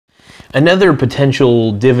Another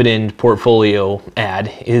potential dividend portfolio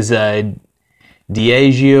ad is Diageo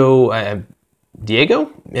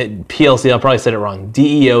PLC. I'll probably said it wrong.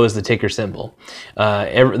 DEO is the ticker symbol.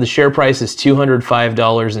 The share price is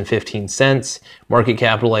 $205.15. Market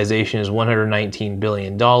capitalization is $119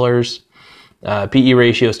 billion. PE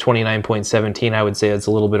ratio is 29.17. I would say it's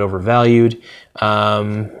a little bit overvalued.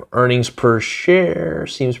 Earnings per share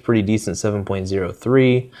seems pretty decent,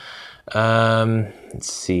 7.03.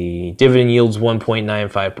 Let's see. Dividend yields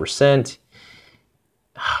 1.95%.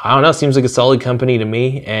 I don't know. Seems like a solid company to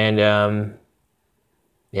me. And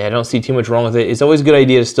yeah, I don't see too much wrong with it. It's always a good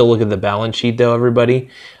idea to still look at the balance sheet, though, everybody.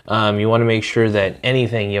 You want to make sure that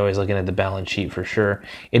anything, you're always looking at the balance sheet for sure.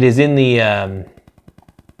 It is in the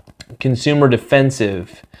consumer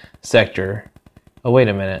defensive sector. Oh, wait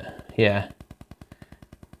a minute. Yeah.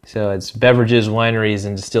 So it's beverages, wineries,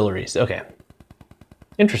 and distilleries. Okay.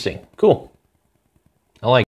 Interesting. Cool.